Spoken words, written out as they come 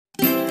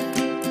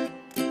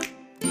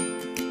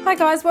Hi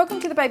guys,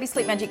 welcome to the Baby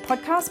Sleep Magic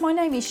podcast. My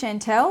name is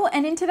Chantel,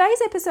 and in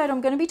today's episode I'm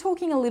going to be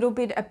talking a little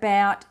bit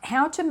about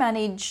how to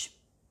manage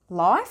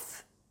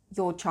life,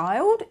 your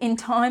child, in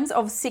times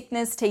of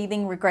sickness,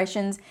 teething,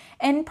 regressions,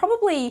 and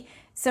probably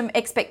some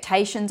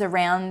expectations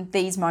around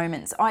these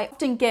moments. I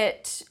often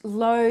get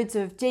loads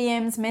of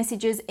DMs,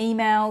 messages,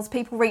 emails,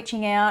 people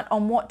reaching out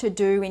on what to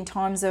do in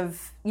times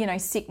of,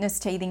 sickness,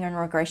 teething, and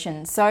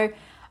regression. So,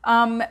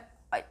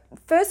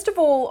 first of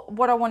all,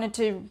 what I wanted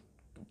to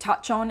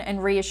touch on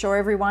and reassure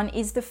everyone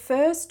is the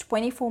first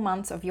 24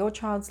 months of your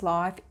child's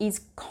life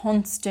is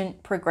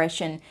constant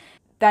progression.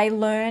 They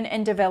learn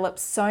and develop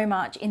so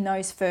much in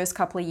those first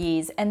couple of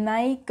years, and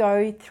they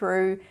go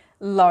through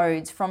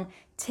loads from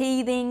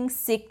teething,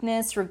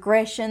 sickness,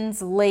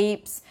 regressions,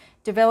 leaps,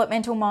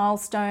 developmental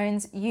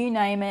milestones, you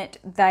name it,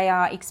 they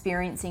are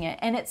experiencing it.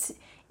 And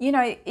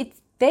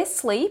their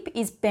sleep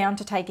is bound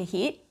to take a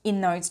hit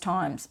in those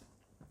times.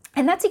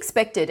 And that's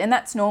expected and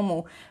that's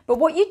normal. But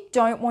what you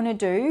don't want to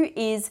do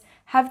is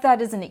have that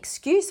as an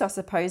excuse, I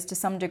suppose, to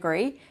some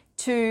degree,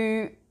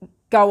 to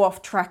go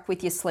off track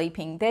with your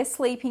sleeping. Their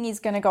sleeping is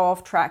going to go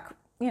off track,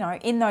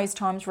 in those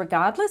times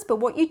regardless. But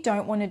what you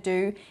don't want to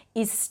do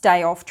is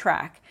stay off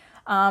track.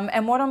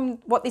 And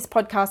what this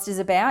podcast is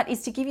about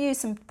is to give you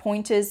some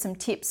pointers, some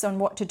tips on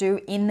what to do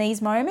in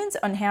these moments,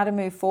 on how to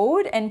move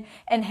forward and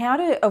how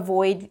to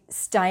avoid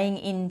staying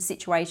in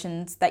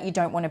situations that you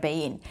don't want to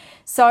be in.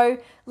 So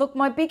look,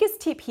 my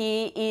biggest tip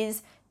here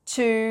is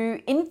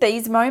in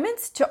these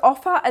moments, to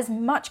offer as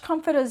much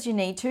comfort as you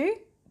need to,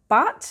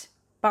 but,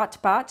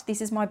 this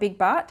is my big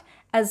but,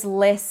 as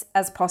less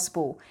as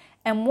possible.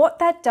 And what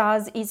that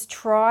does is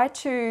try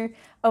to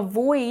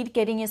avoid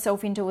getting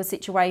yourself into a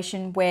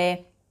situation where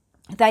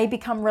they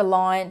become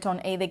reliant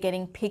on either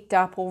getting picked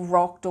up or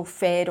rocked or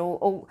fed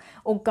or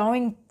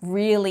going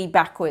really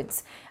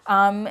backwards.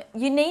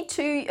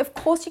 Of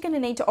course, you're going to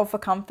need to offer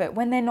comfort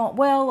when they're not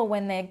well or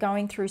when they're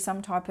going through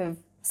some type of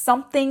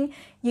something.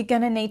 You're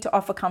going to need to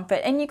offer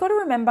comfort. And you've got to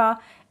remember,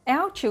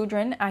 our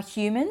children are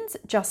humans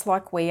just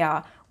like we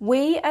are.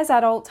 We as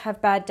adults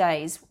have bad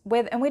days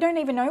and we don't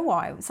even know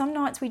why. Some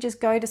nights we just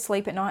go to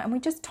sleep at night and we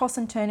just toss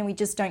and turn and we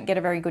just don't get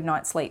a very good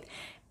night's sleep.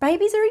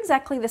 Babies are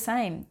exactly the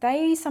same.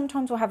 They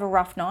sometimes will have a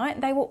rough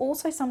night. They will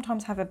also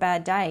sometimes have a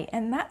bad day.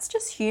 And that's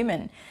just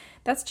human.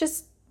 That's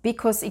just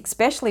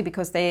especially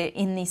because they're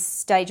in this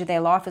stage of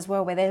their life as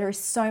well, where there is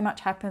so much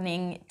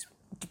happening,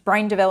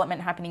 brain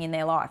development happening in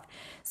their life.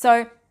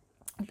 So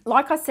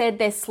like I said,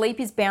 their sleep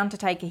is bound to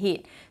take a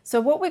hit.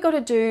 So what we've got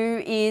to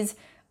do is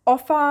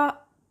offer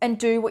and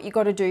do what you've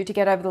got to do to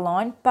get over the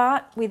line,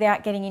 but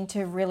without getting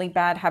into really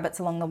bad habits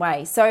along the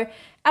way. So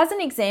as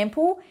an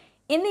example,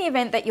 in the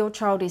event that your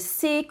child is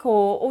sick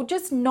or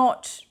just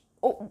not,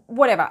 or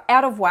whatever,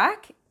 out of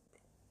whack,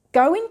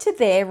 go into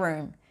their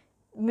room.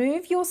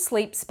 Move your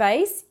sleep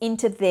space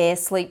into their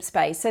sleep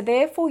space. So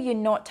therefore, you're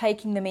not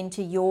taking them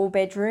into your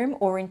bedroom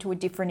or into a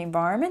different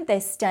environment. They're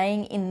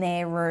staying in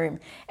their room.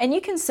 And you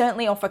can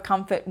certainly offer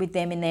comfort with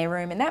them in their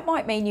room. And that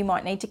might mean you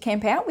might need to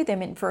camp out with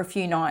them for a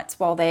few nights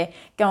while they're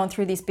going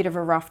through this bit of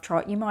a rough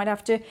trot. You might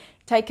have to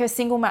take a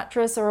single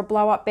mattress or a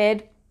blow-up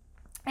bed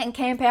and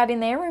camp out in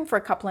their room for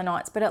a couple of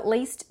nights, but at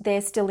least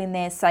they're still in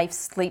their safe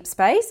sleep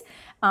space,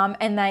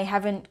 and they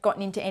haven't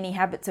gotten into any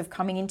habits of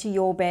coming into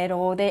your bed,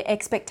 or their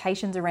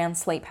expectations around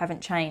sleep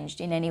haven't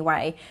changed in any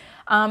way.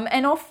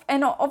 And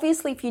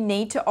obviously, if you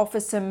need to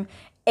offer some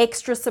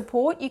extra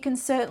support, you can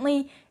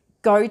certainly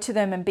go to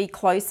them and be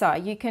closer.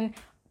 You can,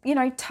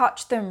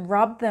 touch them,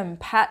 rub them,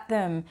 pat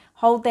them,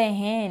 hold their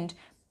hand.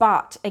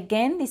 But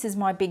again, this is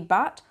my big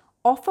but,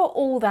 offer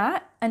all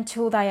that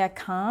until they are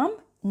calm,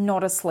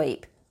 not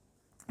asleep.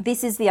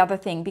 This is the other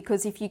thing,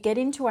 because if you get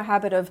into a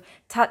habit of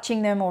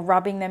touching them or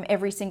rubbing them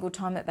every single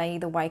time that they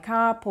either wake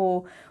up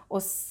or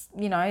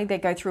they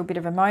go through a bit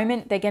of a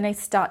moment, they're going to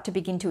start to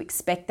begin to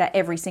expect that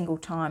every single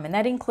time. And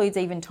that includes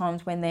even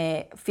times when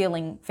they're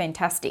feeling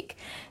fantastic.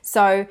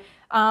 So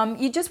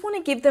you just want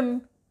to give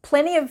them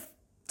plenty of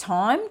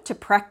time to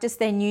practice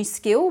their new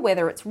skill,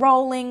 whether it's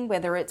rolling,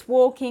 whether it's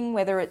walking,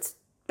 whether it's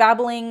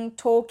babbling,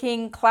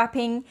 talking,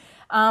 clapping,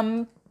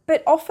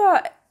 but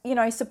offer,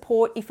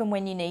 support if and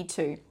when you need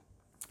to.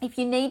 If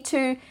you need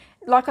to,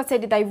 like I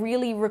said, they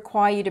really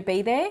require you to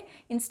be there.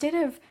 Instead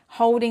of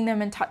holding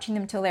them and touching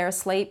them till they're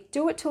asleep,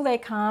 do it till they're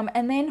calm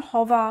and then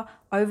hover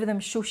over them,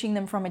 shushing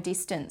them from a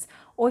distance.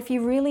 Or if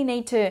you really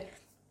need to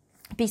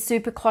be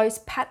super close,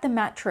 pat the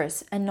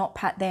mattress and not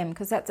pat them,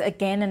 because that's,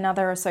 again,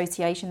 another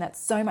association that's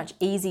so much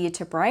easier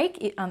to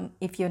break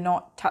if you're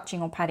not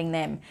touching or patting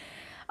them.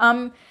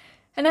 And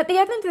at the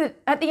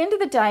end of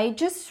the day,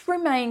 just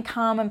remain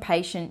calm and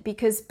patient,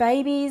 because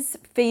babies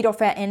feed off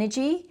our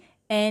energy.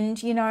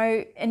 And,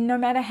 and no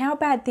matter how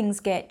bad things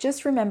get,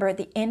 just remember, at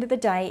the end of the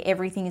day,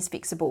 everything is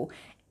fixable.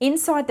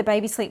 Inside the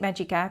Baby Sleep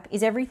Magic app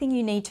is everything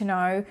you need to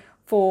know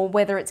for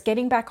whether it's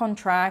getting back on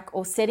track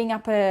or setting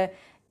up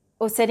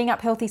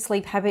healthy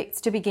sleep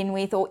habits to begin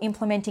with, or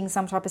implementing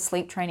some type of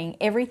sleep training.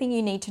 Everything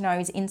you need to know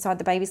is inside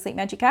the Baby Sleep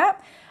Magic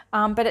app.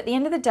 But at the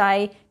end of the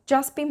day,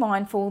 just be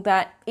mindful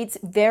that it's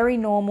very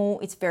normal,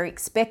 it's very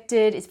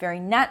expected, it's very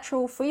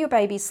natural for your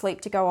baby's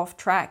sleep to go off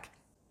track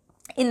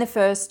in the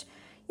first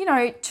 2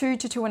 to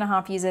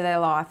 2.5 years of their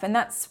life. And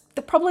that's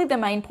probably the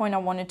main point I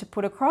wanted to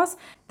put across.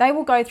 They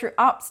will go through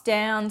ups,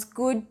 downs,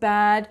 good,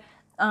 bad,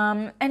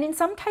 and in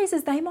some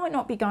cases they might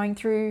not be going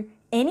through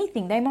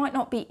anything. There might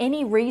not be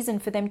any reason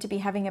for them to be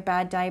having a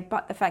bad day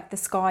but the fact the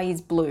sky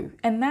is blue.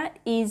 And that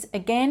is,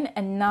 again,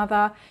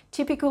 another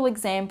typical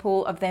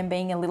example of them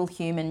being a little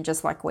human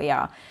just like we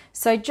are.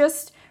 So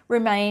just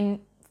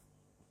remain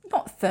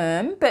not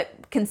firm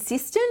but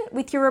consistent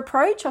with your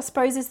approach, I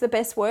suppose is the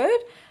best word.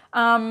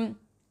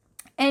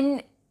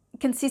 And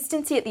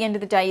consistency at the end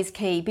of the day is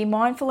key. Be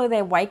mindful of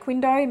their wake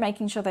window,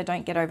 making sure they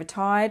don't get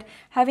overtired.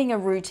 Having a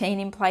routine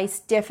in place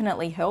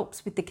definitely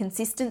helps with the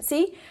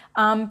consistency,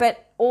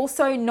 but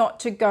also not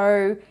to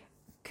go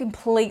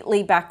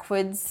completely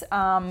backwards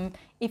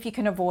if you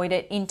can avoid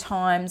it in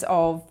times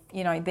of,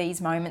 these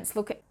moments.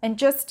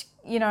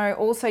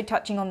 Also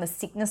touching on the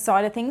sickness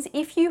side of things.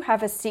 If you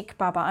have a sick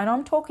bubba, and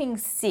I'm talking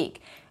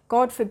sick,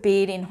 God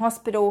forbid, in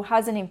hospital,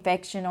 has an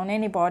infection, on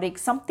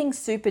antibiotics, something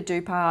super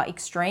duper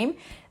extreme,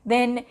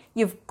 then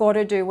you've got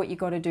to do what you've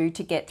got to do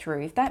to get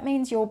through. If that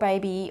means your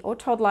baby or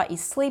toddler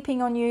is sleeping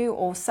on you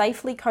or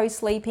safely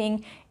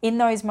co-sleeping in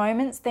those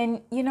moments,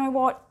 then you know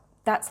what?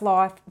 That's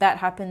life, that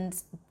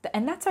happens,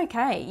 and that's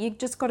okay. You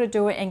just got to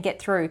do it and get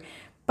through.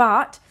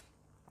 But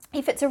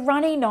if it's a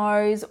runny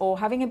nose or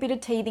having a bit of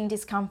teething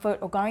discomfort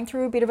or going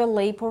through a bit of a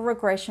leap or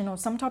regression or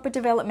some type of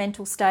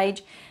developmental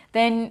stage,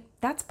 then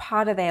that's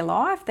part of their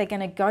life. They're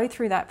going to go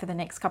through that for the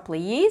next couple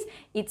of years.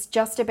 It's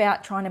just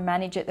about trying to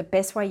manage it the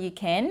best way you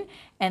can.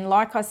 And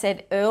like I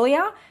said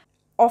earlier,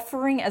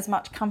 offering as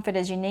much comfort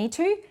as you need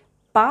to,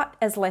 but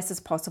as less as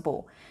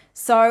possible.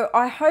 So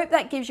I hope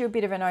that gives you a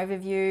bit of an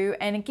overview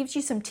and it gives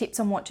you some tips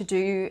on what to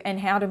do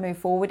and how to move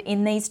forward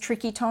in these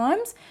tricky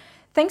times.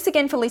 Thanks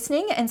again for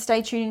listening and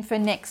stay tuned for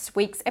next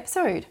week's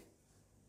episode.